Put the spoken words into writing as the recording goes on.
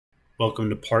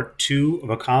Welcome to part 2 of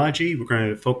Ecology. We're going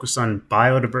to focus on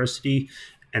biodiversity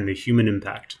and the human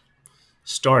impact.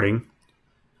 Starting,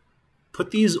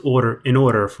 put these in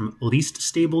order from least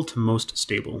stable to most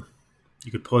stable.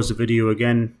 You could pause the video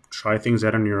again, try things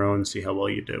out on your own, see how well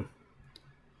you do.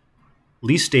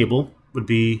 Least stable would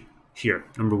be here,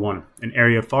 number 1, an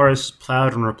area of forest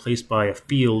plowed and replaced by a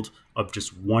field of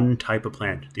just one type of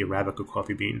plant, the Arabica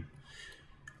coffee bean.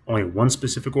 Only one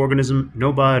specific organism,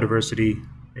 no biodiversity.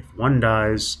 If one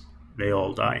dies, they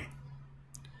all die.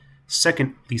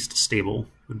 Second least stable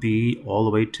would be all the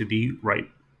way to the right.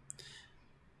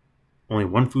 Only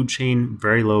one food chain,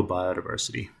 very low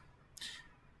biodiversity.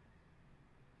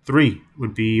 3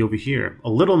 would be over here, a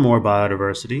little more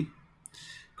biodiversity,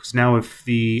 because now if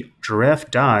the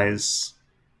giraffe dies,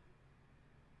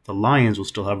 the lions will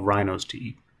still have rhinos to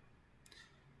eat.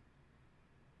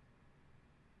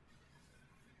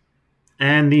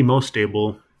 And the most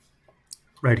stable,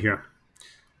 right here,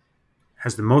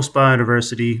 has the most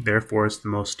biodiversity, therefore it's the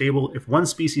most stable. If one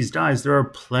species dies, there are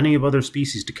plenty of other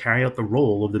species to carry out the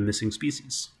role of the missing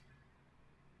species.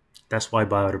 That's why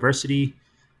biodiversity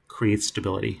creates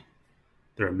stability.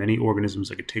 There are many organisms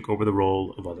that could take over the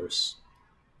role of others.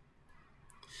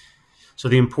 So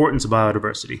the importance of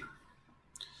biodiversity.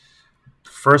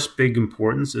 The first big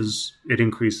importance is it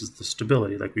increases the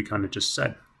stability, like we kind of just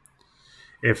said.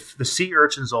 If the sea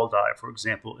urchins all die, for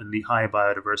example, in the high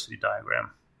biodiversity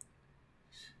diagram,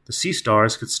 the sea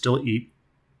stars could still eat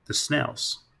the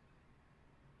snails.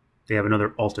 They have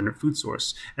another alternate food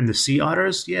source. And the sea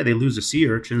otters, yeah, they lose the sea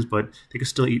urchins, but they can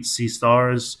still eat sea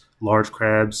stars, large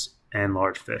crabs, and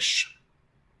large fish.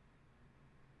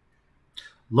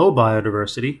 Low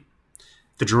biodiversity,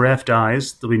 if the giraffe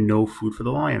dies, there'll be no food for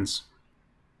the lions.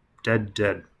 Dead,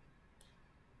 dead.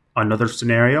 Another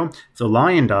scenario, if the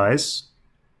lion dies,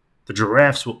 the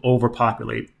giraffes will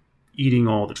overpopulate, eating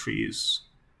all the trees.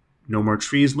 No more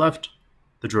trees left,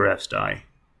 the giraffes die.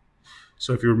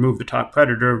 So if you remove the top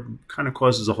predator, it kind of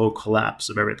causes a whole collapse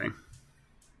of everything.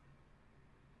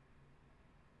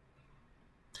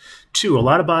 2, a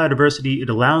lot of biodiversity, it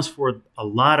allows for a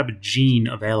lot of gene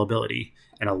availability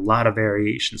and a lot of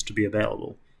variations to be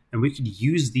available. And we could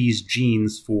use these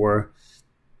genes for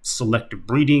selective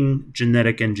breeding,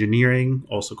 genetic engineering,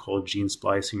 also called gene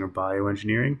splicing or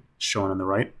bioengineering, shown on the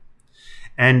right.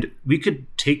 And we could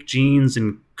take genes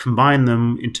and combine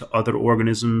them into other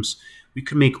organisms. We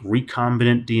could make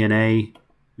recombinant DNA.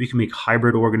 We can make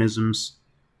hybrid organisms.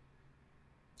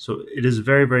 So it is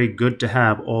very, very good to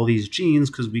have all these genes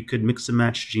because we could mix and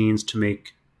match genes to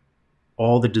make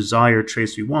all the desired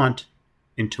traits we want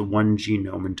into one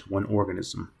genome, into one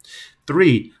organism.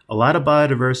 3, a lot of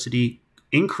biodiversity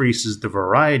increases the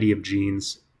variety of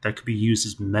genes that could be used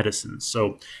as medicines.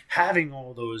 So having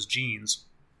all those genes,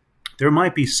 there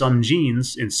might be some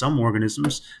genes in some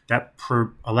organisms that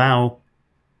allow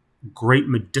great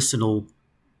medicinal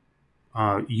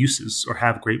uses or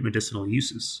have great medicinal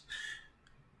uses.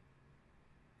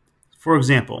 For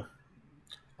example,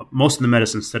 most of the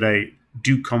medicines today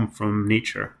do come from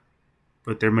nature,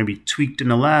 but they're maybe tweaked in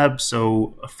a lab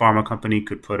so a pharma company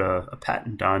could put a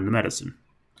patent on the medicine.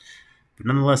 But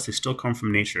nonetheless, they still come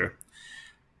from nature.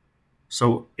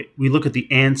 So we look at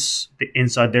the ants,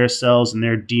 inside their cells and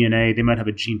their DNA. They might have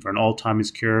a gene for an Alzheimer's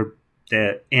cure.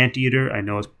 The anteater, I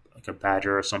know it's like a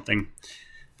badger or something,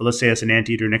 but let's say it's an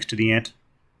anteater next to the ant.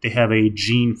 They have a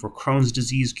gene for Crohn's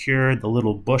disease cure. The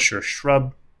little bush or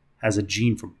shrub has a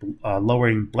gene for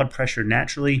lowering blood pressure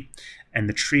naturally, and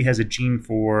the tree has a gene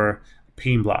for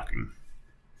pain blocking.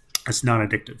 It's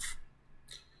non-addictive.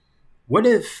 What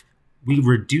if we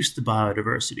reduce the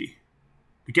biodiversity?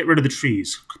 We get rid of the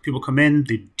trees. People come in,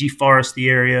 they deforest the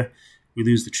area. We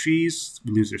lose the trees,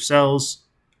 we lose their cells,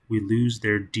 we lose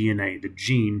their DNA, the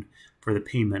gene for the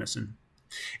pain medicine.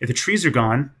 If the trees are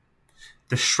gone,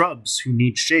 the shrubs who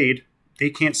need shade,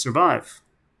 they can't survive.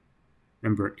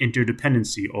 Remember,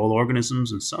 interdependency. All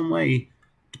organisms in some way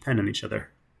depend on each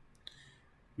other.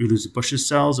 We lose the bush's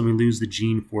cells and we lose the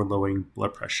gene for lowering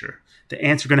blood pressure. The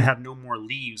ants are going to have no more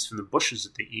leaves from the bushes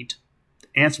that they eat.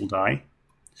 The ants will die.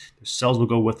 Their cells will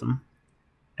go with them,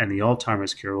 and the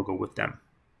Alzheimer's cure will go with them.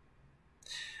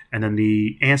 And then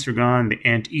the ants are gone, the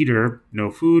anteater, no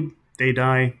food, they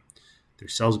die, their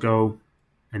cells go,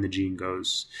 and the gene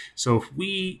goes. So if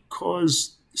we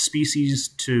cause species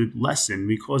to lessen,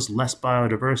 we cause less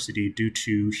biodiversity due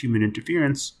to human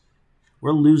interference,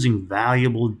 we're losing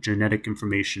valuable genetic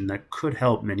information that could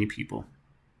help many people.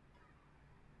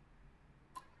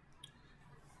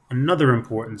 Another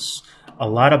importance, a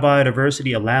lot of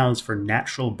biodiversity allows for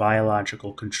natural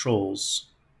biological controls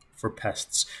for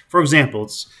pests. For example,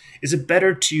 is it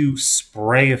better to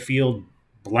spray a field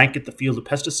blanket the field of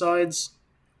pesticides?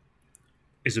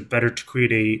 Is it better to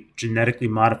create a genetically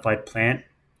modified plant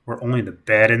where only the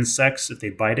bad insects, if they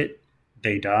bite it,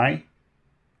 they die?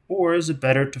 Or is it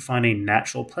better to find a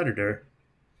natural predator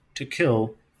to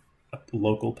kill a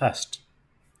local pest?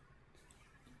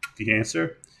 The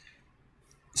answer?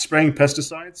 Spraying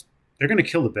pesticides, they're going to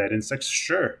kill the bad insects,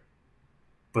 sure.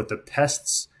 But the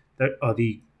pests that are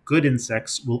the good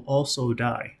insects will also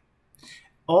die.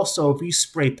 Also, if you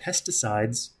spray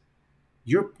pesticides,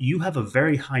 you have a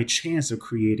very high chance of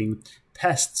creating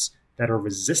pests that are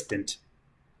resistant,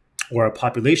 or a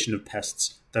population of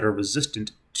pests that are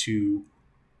resistant to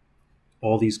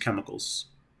all these chemicals.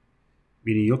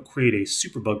 Meaning you'll create a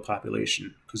superbug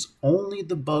population, because only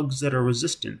the bugs that are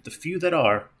resistant, the few that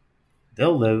are,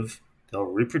 they'll live, they'll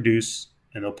reproduce,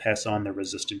 and they'll pass on their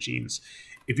resistant genes.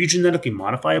 If you genetically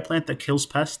modify a plant that kills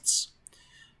pests,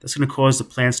 that's going to cause the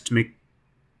plants to make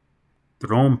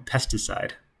their own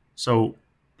pesticide. So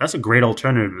that's a great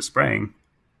alternative to spraying.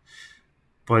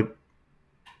 But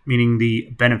meaning the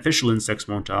beneficial insects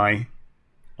won't die,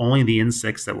 only the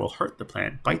insects that will hurt the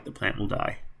plant, bite the plant, will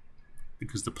die,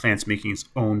 because the plant's making its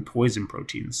own poison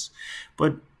proteins.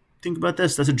 But think about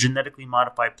this. That's a genetically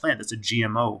modified plant. That's a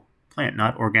GMO plant,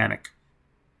 not organic.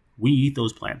 We eat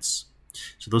those plants.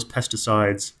 So those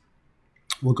pesticides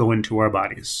will go into our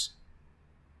bodies.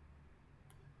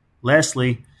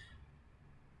 Lastly,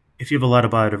 if you have a lot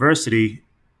of biodiversity,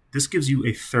 this gives you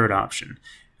a third option,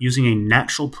 using a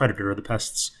natural predator of the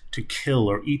pests to kill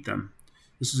or eat them.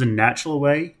 This is a natural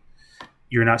way.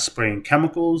 You're not spraying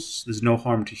chemicals. There's no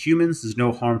harm to humans. There's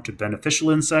no harm to beneficial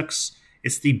insects.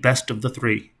 It's the best of the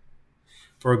three.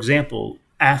 For example,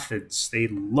 aphids, they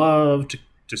love to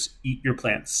just eat your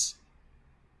plants.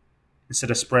 Instead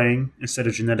of spraying, instead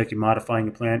of genetically modifying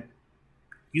a plant,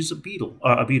 use a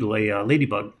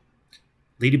ladybug.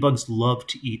 Ladybugs love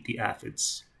to eat the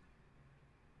aphids.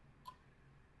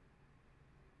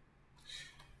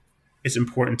 It's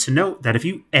important to note that if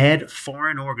you add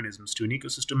foreign organisms to an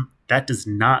ecosystem, that does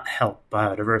not help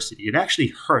biodiversity. It actually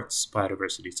hurts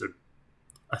biodiversity. It's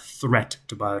a threat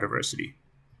to biodiversity.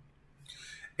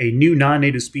 A new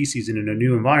non-native species in a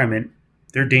new environment,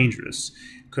 they're dangerous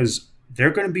because they're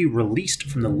going to be released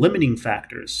from the limiting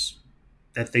factors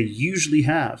that they usually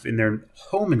have in their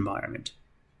home environment,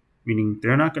 meaning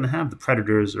they're not going to have the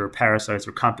predators or parasites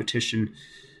or competition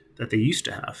that they used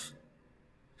to have.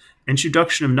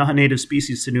 Introduction of non-native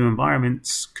species to new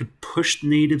environments could push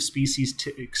native species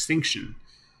to extinction.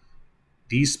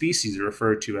 These species are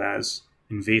referred to as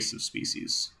invasive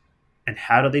species. And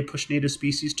how do they push native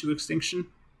species to extinction?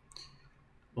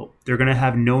 Well, they're going to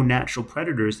have no natural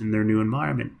predators in their new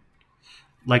environment.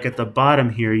 Like at the bottom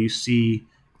here, you see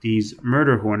these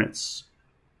murder hornets.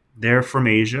 They're from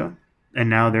Asia,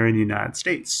 and now they're in the United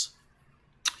States.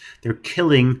 They're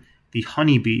killing the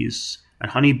honeybees, and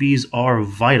honeybees are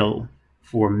vital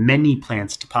for many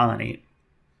plants to pollinate.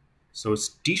 So it's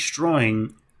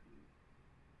destroying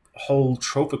a whole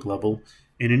trophic level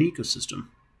in an ecosystem.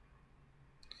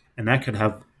 And that could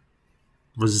have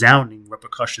resounding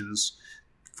repercussions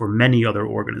for many other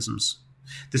organisms.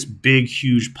 This big,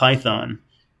 huge python,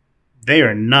 they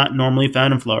are not normally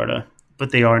found in Florida,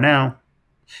 but they are now.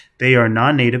 They are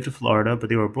non-native to Florida, but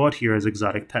they were brought here as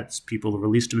exotic pets. People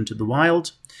released them into the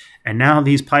wild, and now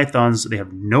these pythons, they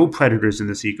have no predators in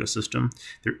this ecosystem.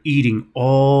 They're eating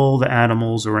all the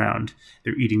animals around.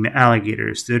 They're eating the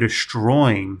alligators. They're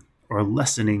destroying or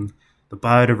lessening the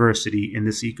biodiversity in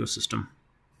this ecosystem.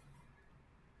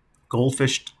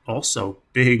 Goldfish, also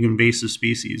big invasive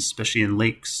species, especially in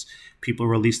lakes. People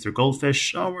release their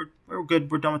goldfish. Oh, we're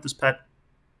good. We're done with this pet.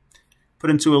 Put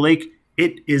into a lake.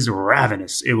 It is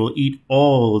ravenous. It will eat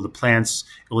all of the plants.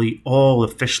 It will eat all the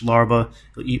fish larvae.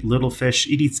 It will eat little fish.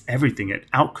 It eats everything. It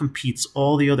outcompetes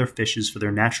all the other fishes for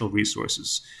their natural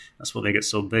resources. That's why they get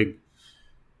so big.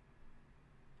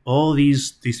 All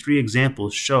these three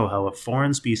examples show how a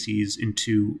foreign species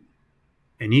into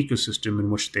an ecosystem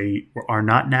in which they are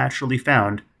not naturally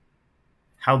found,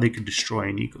 how they could destroy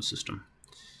an ecosystem.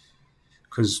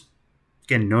 Because,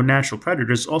 again, no natural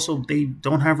predators. Also, they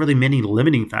don't have really many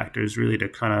limiting factors really to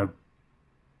kind of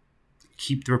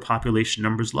keep their population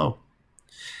numbers low.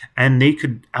 And they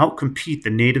could outcompete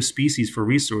the native species for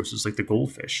resources like the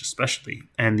goldfish, especially,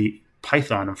 and the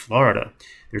python in Florida.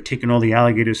 They're taking all the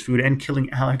alligators' food and killing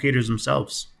alligators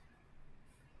themselves.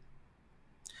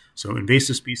 So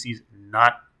invasive species,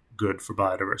 not good for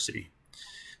biodiversity.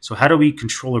 So how do we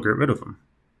control or get rid of them?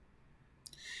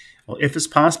 Well, if it's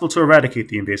possible to eradicate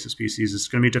the invasive species, it's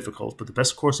going to be difficult, but the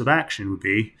best course of action would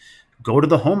be go to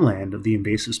the homeland of the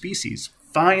invasive species,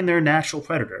 find their natural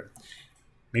predator,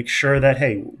 Make sure that,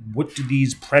 hey, what do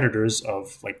these predators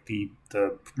of like the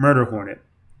murder hornet,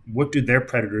 what do their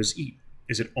predators eat?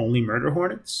 Is it only murder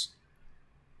hornets?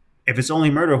 If it's only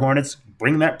murder hornets,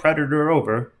 bring that predator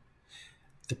over.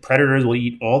 The predators will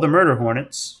eat all the murder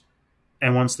hornets,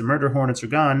 and once the murder hornets are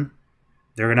gone,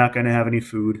 they're not going to have any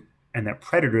food, and that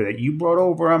predator that you brought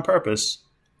over on purpose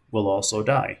will also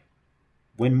die.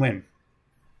 Win-win.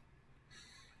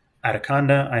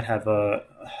 Anaconda, I'd have a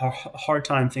hard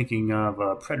time thinking of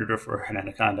a predator for an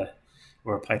anaconda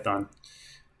or a python.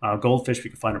 Goldfish, we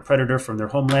can find a predator from their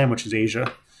homeland, which is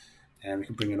Asia, and we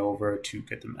can bring it over to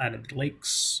get them out of the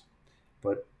lakes.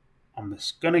 But I'm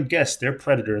just going to guess their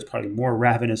predator is probably more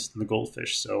ravenous than the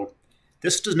goldfish. So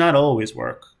this does not always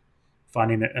work,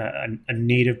 finding a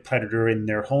native predator in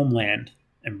their homeland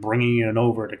and bringing it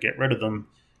over to get rid of them.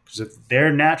 Because if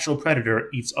their natural predator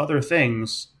eats other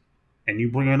things and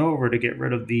you bring it over to get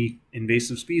rid of the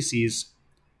invasive species,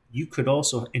 you could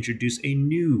also introduce a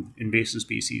new invasive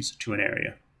species to an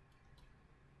area.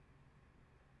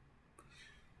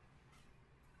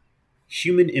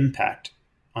 Human impact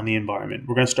on the environment.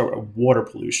 We're going to start with water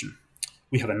pollution.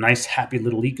 We have a nice, happy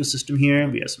little ecosystem here.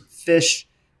 We have some fish.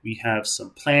 We have some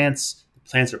plants. The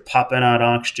plants are popping out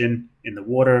oxygen in the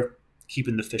water,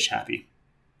 keeping the fish happy,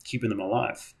 keeping them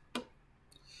alive.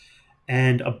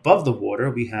 And above the water,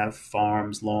 we have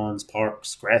farms, lawns,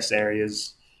 parks, grass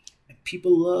areas. And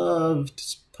people love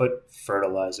to put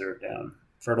fertilizer down.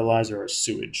 Fertilizer or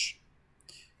sewage.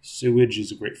 Sewage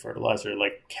is a great fertilizer,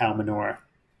 like cow manure.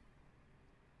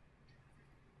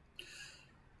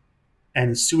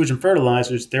 And sewage and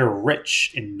fertilizers, they're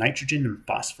rich in nitrogen and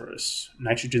phosphorus.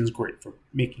 Nitrogen is great for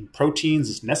making proteins.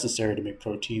 It's necessary to make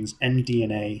proteins and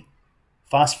DNA.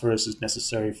 Phosphorus is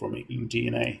necessary for making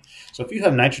DNA. So if you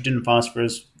have nitrogen and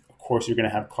phosphorus, of course you're going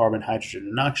to have carbon, hydrogen,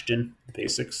 and oxygen, the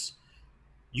basics.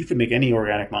 You can make any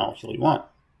organic molecule you want,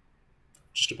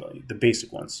 just about the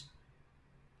basic ones.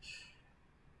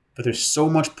 But there's so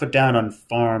much put down on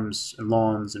farms and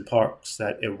lawns and parks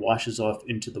that it washes off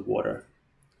into the water.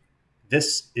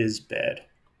 This is bad.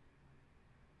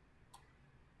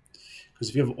 Because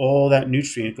if you have all that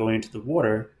nutrient going into the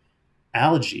water,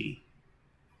 algae,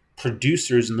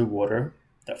 producers in the water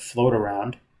that float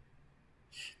around,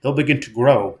 they'll begin to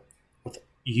grow with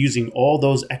using all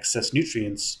those excess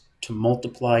nutrients to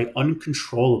multiply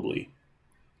uncontrollably.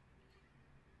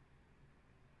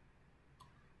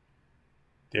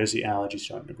 There's the algae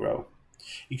starting to grow.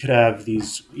 You could have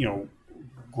these,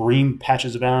 green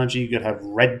patches of algae. You could have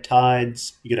red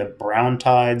tides. You could have brown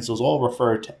tides. Those all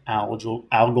refer to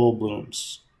algal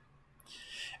blooms.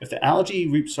 If the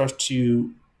algae starts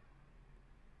to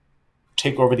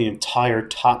take over the entire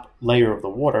top layer of the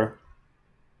water,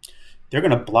 they're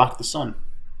going to block the sun.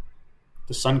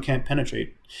 The sun can't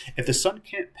penetrate. If the sun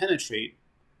can't penetrate,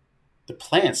 the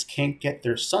plants can't get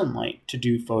their sunlight to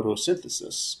do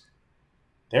photosynthesis.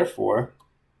 Therefore,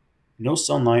 no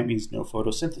sunlight means no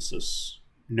photosynthesis.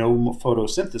 No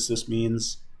photosynthesis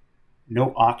means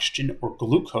no oxygen or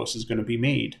glucose is going to be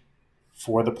made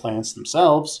for the plants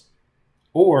themselves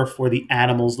or for the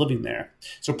animals living there.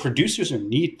 So producers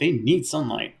need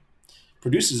sunlight.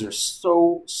 Producers are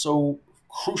so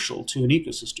crucial to an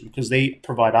ecosystem because they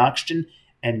provide oxygen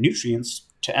and nutrients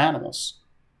to animals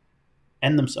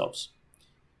and themselves.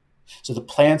 So the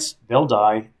plants, they'll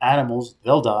die. Animals,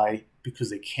 they'll die because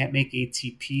they can't make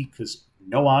ATP because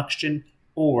no oxygen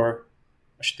or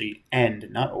actually and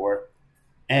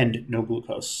no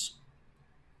glucose.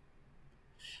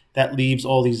 That leaves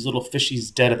all these little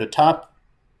fishies dead at the top.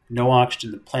 No oxygen,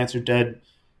 the plants are dead.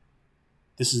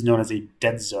 This is known as a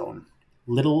dead zone.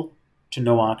 Little to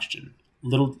no oxygen.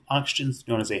 Little oxygen is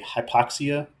known as a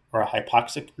hypoxia or a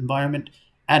hypoxic environment.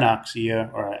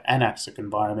 Anoxia or an anaxic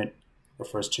environment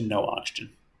refers to no oxygen.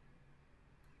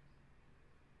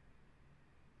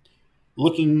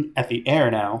 Looking at the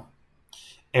air now,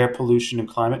 air pollution and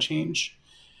climate change.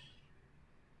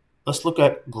 Let's look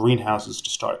at greenhouses to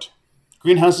start.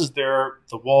 Greenhouses,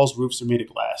 the walls, roofs are made of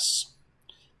glass.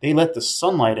 They let the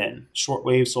sunlight in,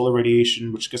 shortwave solar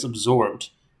radiation, which gets absorbed,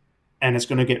 and it's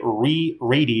going to get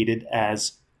re-radiated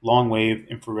as long-wave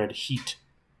infrared heat.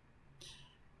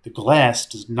 The glass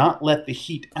does not let the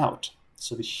heat out,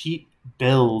 so the heat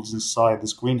builds inside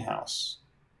this greenhouse.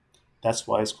 That's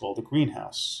why it's called a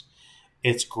greenhouse.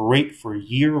 It's great for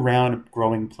year-round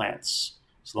growing plants.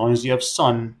 As long as you have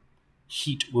sun,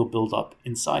 heat will build up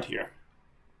inside here.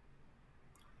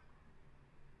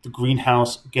 The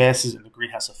greenhouse gases and the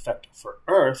greenhouse effect for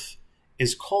Earth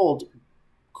is called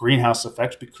greenhouse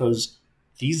effect because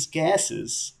these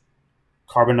gases,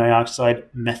 carbon dioxide,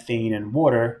 methane, and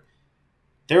water,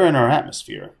 they're in our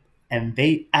atmosphere. and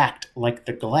they act like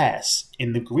the glass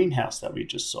in the greenhouse that we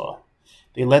just saw.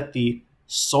 They let the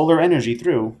solar energy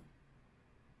through,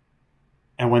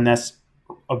 and when that's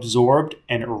absorbed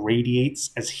and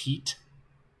irradiates as heat,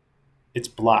 it's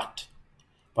blocked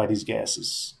by these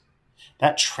gases.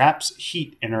 That traps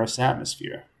heat in Earth's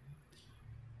atmosphere.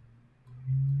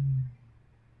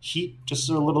 Heat, just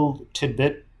a little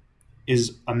tidbit,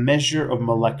 is a measure of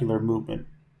molecular movement.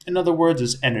 In other words,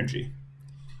 it's energy.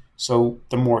 So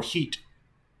the more heat,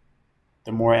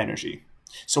 the more energy.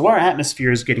 So our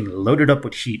atmosphere is getting loaded up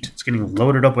with heat. It's getting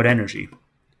loaded up with energy.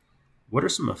 What are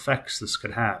some effects this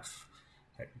could have?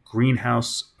 That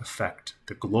greenhouse effect,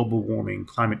 the global warming,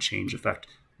 climate change effect.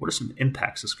 What are some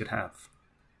impacts this could have?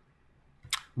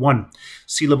 1.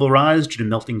 Sea level rise due to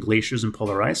melting glaciers and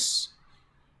polar ice.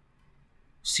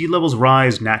 Sea levels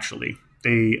rise naturally.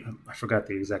 I forgot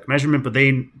the exact measurement, but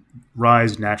they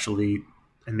rise naturally,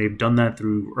 and they've done that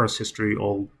through Earth's history,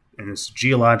 and there's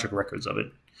geologic records of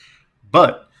it.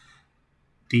 But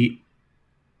the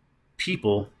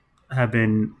people have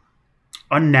been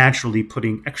unnaturally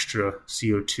putting extra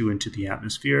CO2 into the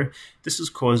atmosphere. This is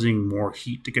causing more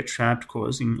heat to get trapped,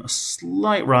 causing a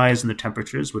slight rise in the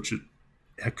temperatures, which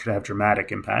could have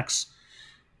dramatic impacts.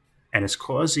 And it's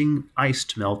causing ice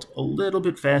to melt a little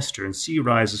bit faster and sea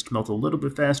rises to melt a little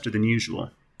bit faster than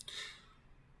usual.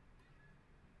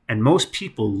 And most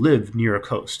people live near a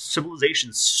coast.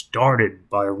 Civilization started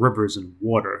by rivers and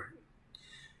water.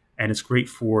 And it's great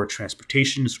for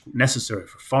transportation, it's necessary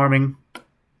for farming.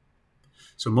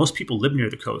 So most people live near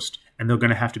the coast, and they're going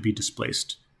to have to be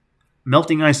displaced.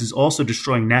 Melting ice is also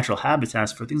destroying natural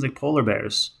habitats for things like polar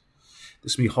bears.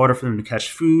 This will be harder for them to catch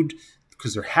food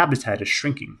because their habitat is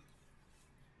shrinking.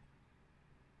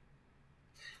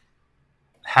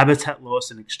 Habitat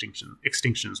loss and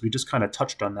extinctions. We just kind of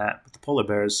touched on that with the polar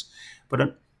bears.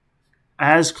 But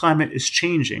as climate is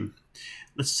changing,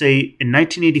 let's say in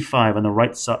 1985, on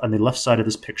the left side of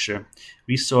this picture,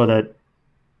 we saw that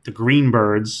the green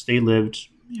birds, they lived,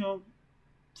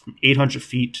 from 800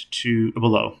 feet to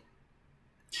below.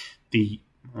 The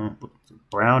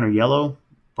brown or yellow,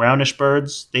 brownish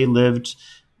birds, they lived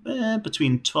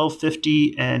between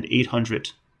 1250 and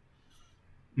 800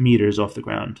 meters off the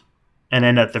ground. And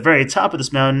then at the very top of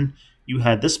this mountain, you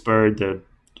had this bird, what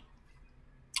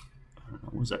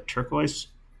was that, turquoise?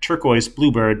 Turquoise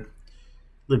bluebird,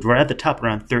 lived right at the top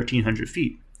around 1,300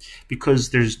 feet. Because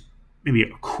there's maybe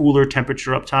a cooler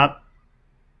temperature up top,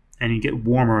 and you get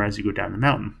warmer as you go down the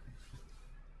mountain.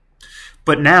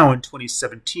 But now in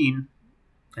 2017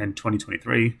 and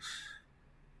 2023,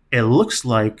 it looks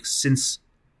like since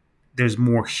there's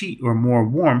more heat or more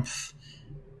warmth,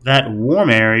 that warm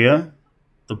area,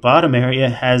 the bottom area,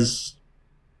 has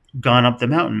gone up the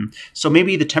mountain. So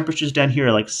maybe the temperatures down here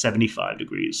are like 75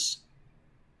 degrees.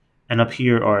 And up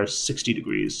here are 60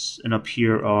 degrees. And up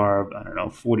here are,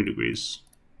 40 degrees.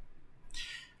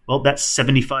 Well, that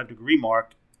 75-degree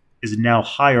mark is now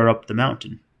higher up the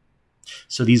mountain.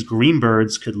 So these green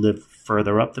birds could live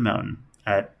further up the mountain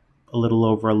at a little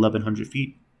over 1,100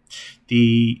 feet.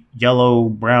 The yellow,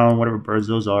 brown, whatever birds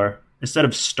those are, instead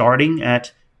of starting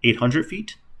at 800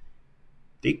 feet,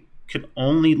 they could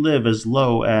only live as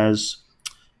low as,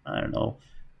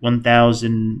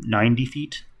 1,090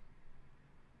 feet.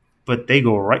 But they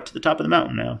go right to the top of the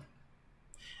mountain now.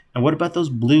 And what about those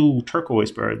blue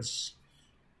turquoise birds?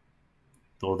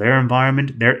 Well, their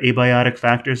environment, their abiotic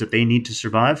factors that they need to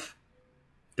survive,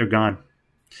 they're gone.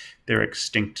 They're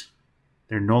extinct.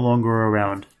 They're no longer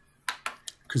around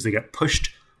because they got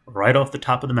pushed right off the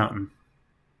top of the mountain.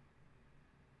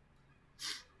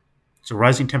 So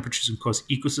rising temperatures can cause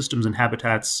ecosystems and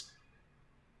habitats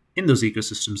in those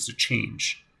ecosystems to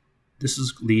change. This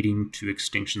is leading to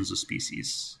extinctions of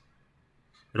species.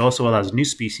 It also allows new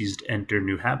species to enter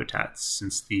new habitats,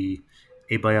 since the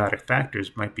abiotic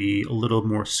factors might be a little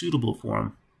more suitable for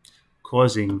them,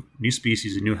 causing new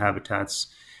species and new habitats.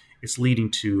 It's leading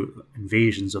to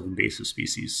invasions of invasive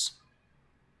species.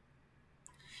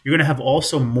 You're going to have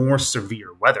also more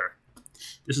severe weather.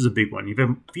 This is a big one. If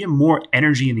you have more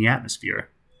energy in the atmosphere,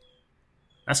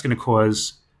 that's going to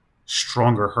cause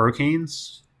stronger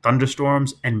hurricanes,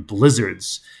 thunderstorms, and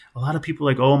blizzards. A lot of people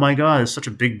are like, oh my God, it's such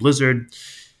a big blizzard.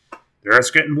 The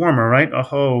Earth's getting warmer, right?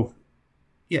 Oh,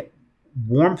 yeah.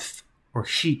 Warmth or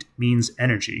heat means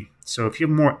energy. So if you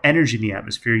have more energy in the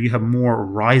atmosphere, you have more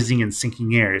rising and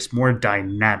sinking air. It's more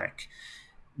dynamic,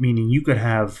 meaning you could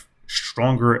have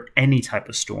stronger any type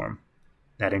of storm.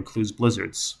 That includes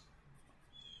blizzards.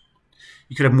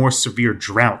 You could have more severe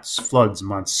droughts, floods,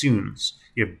 monsoons.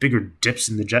 You have bigger dips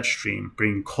in the jet stream,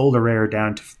 bringing colder air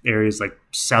down to areas like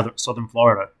southern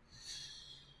Florida.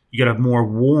 You could have more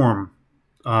warm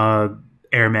uh,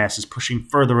 air mass is pushing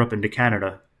further up into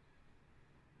Canada.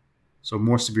 So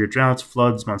more severe droughts,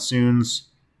 floods, monsoons,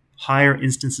 higher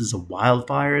instances of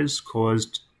wildfires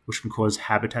which can cause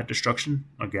habitat destruction.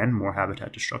 Again, more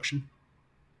habitat destruction.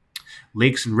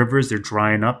 Lakes and rivers, they're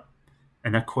drying up,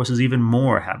 and that causes even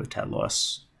more habitat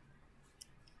loss.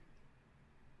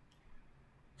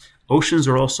 Oceans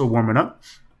are also warming up,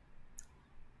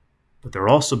 but they're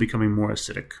also becoming more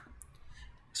acidic.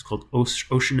 It's called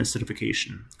ocean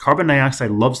acidification. Carbon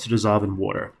dioxide loves to dissolve in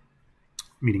water,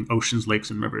 meaning oceans, lakes,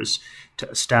 and rivers, to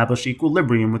establish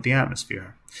equilibrium with the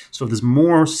atmosphere. So if there's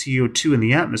more CO2 in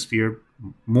the atmosphere,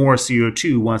 more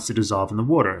CO2 wants to dissolve in the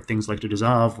water. Things like to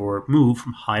dissolve or move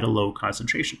from high to low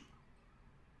concentration.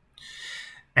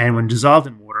 And when dissolved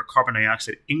in water, carbon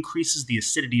dioxide increases the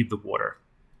acidity of the water.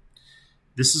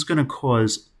 This is going to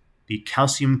cause the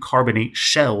calcium carbonate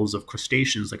shells of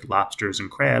crustaceans like lobsters and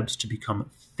crabs to become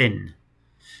thin,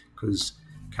 because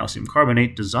calcium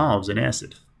carbonate dissolves in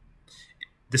acid.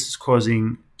 This is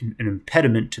causing an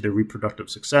impediment to their reproductive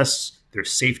success, their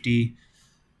safety,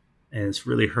 and it's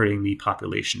really hurting the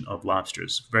population of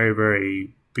lobsters. Very,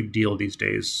 very big deal these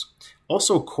days.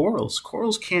 Also, corals.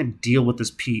 Corals can't deal with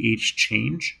this pH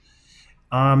change.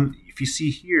 If you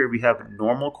see here, we have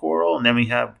normal coral, and then we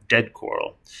have dead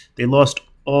coral. They lost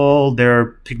all their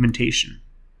pigmentation.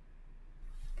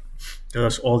 They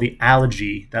lost all the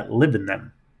algae that live in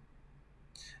them.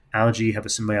 Algae have a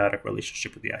symbiotic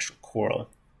relationship with the actual coral.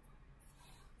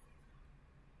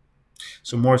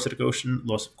 So more acidic ocean,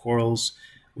 loss of corals,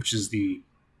 which is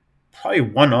probably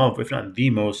one of, if not the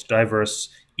most diverse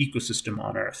ecosystem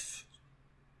on Earth.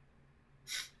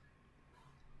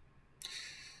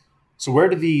 So where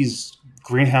do these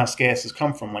greenhouse gases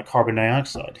come from, like carbon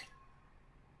dioxide?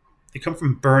 They come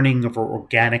from burning of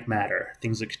organic matter,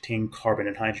 things that contain carbon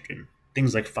and hydrogen,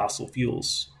 things like fossil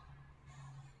fuels.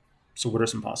 So what are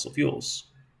some fossil fuels?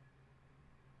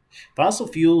 Fossil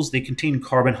fuels, they contain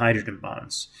carbon-hydrogen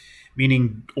bonds,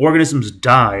 meaning organisms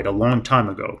died a long time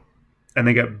ago, and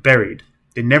they got buried.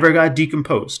 They never got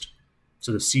decomposed,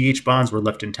 so the CH bonds were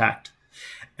left intact.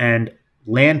 And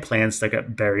land plants that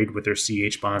got buried with their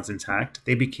CH bonds intact,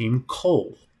 they became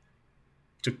coal.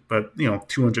 Took about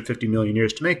 250 million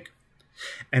years to make.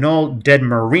 And all dead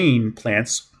marine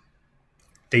plants,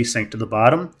 they sank to the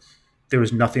bottom. There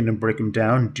was nothing to break them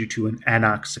down due to an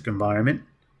anoxic environment.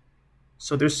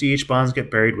 So their CH bonds get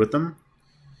buried with them.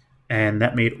 And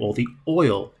that made all the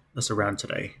oil that's around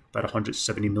today, about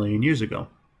 170 million years ago.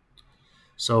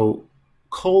 So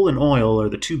coal and oil are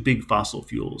the two big fossil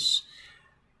fuels.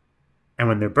 And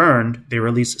when they're burned, they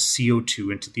release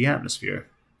CO2 into the atmosphere.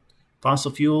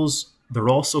 Fossil fuels, they're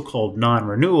also called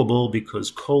non-renewable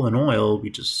because coal and oil, we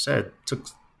just said, took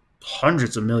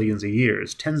hundreds of millions of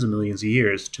years, tens of millions of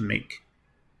years to make.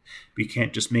 We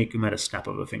can't just make them at a snap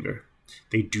of a finger.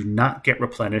 They do not get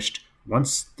replenished.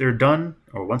 Once they're done,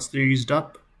 or once they're used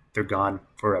up, they're gone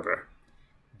forever.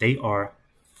 They are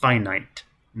finite,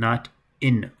 not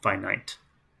infinite.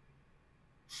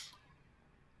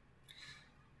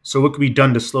 So what can be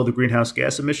done to slow the greenhouse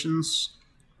gas emissions?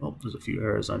 Well, there's a few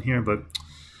errors on here, but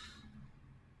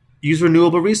use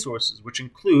renewable resources, which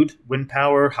include wind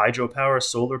power, hydropower,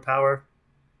 solar power.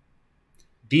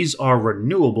 These are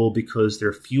renewable because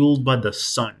they're fueled by the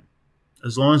sun.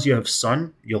 As long as you have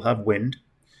sun, you'll have wind,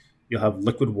 you'll have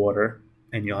liquid water,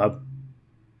 and you'll have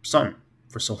sun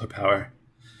for solar power.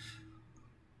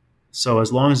 So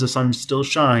as long as the sun still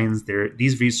shines,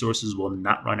 these resources will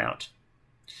not run out.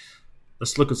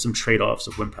 Let's look at some trade-offs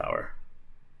of wind power.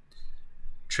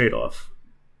 Trade-off.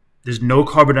 There's no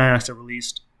carbon dioxide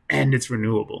released, and it's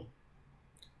renewable.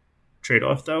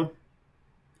 Trade-off, though,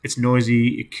 it's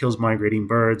noisy, it kills migrating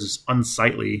birds, it's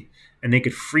unsightly, and they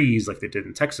could freeze like they did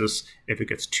in Texas if it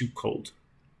gets too cold.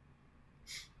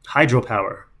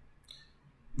 Hydropower.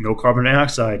 No carbon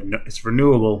dioxide, it's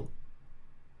renewable.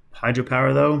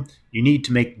 Hydropower, though, you need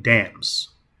to make dams.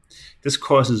 This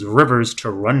causes rivers to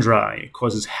run dry. It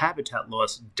causes habitat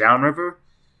loss downriver.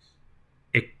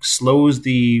 It slows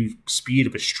the speed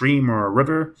of a stream or a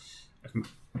river. It can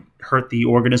hurt the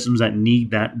organisms that need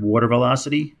that water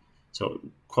velocity. So it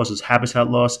causes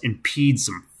habitat loss, impedes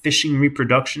some fishing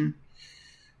reproduction.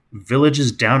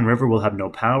 Villages downriver will have no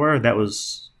power. That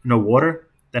was no water.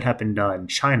 That happened in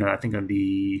China, I think on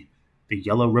the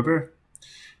Yellow River.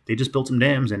 They just built some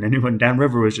dams, and anyone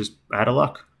downriver was just out of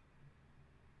luck.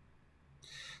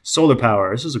 Solar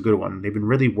power, this is a good one. They've been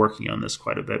really working on this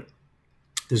quite a bit.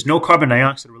 There's no carbon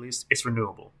dioxide release. It's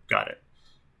renewable. Got it.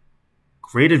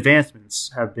 Great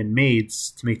advancements have been made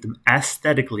to make them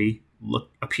aesthetically look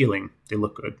appealing. They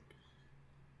look good.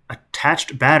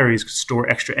 Attached batteries can store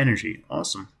extra energy.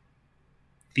 Awesome.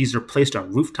 These are placed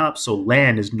on rooftops, so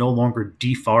land is no longer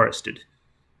deforested.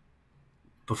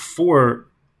 Before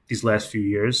these last few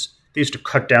years, they used to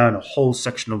cut down a whole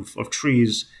section of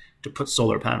trees to put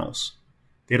solar panels.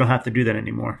 They don't have to do that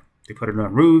anymore. They put it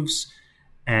on roofs,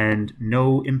 and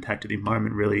no impact to the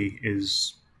environment really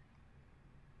is.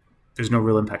 There's no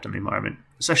real impact on the environment.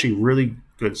 It's actually really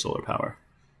good solar power.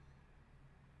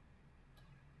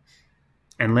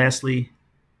 And lastly,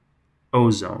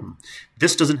 ozone.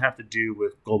 This doesn't have to do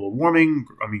with global warming,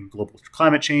 global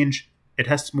climate change. It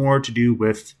has more to do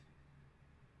with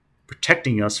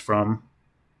protecting us from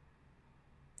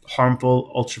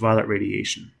harmful ultraviolet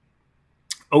radiation.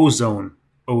 Ozone,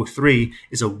 O3,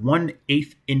 is a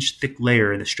 1/8 inch thick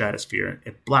layer in the stratosphere.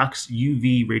 It blocks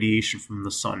UV radiation from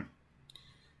the sun.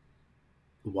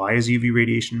 Why is UV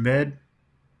radiation bad?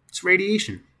 It's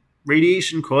radiation.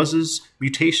 Radiation causes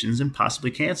mutations and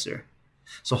possibly cancer.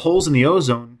 So holes in the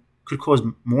ozone could cause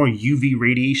more UV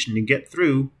radiation to get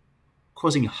through,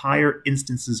 causing higher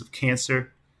instances of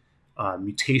cancer,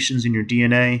 mutations in your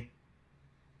DNA.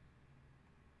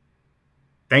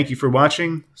 Thank you for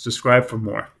watching. Subscribe for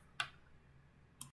more.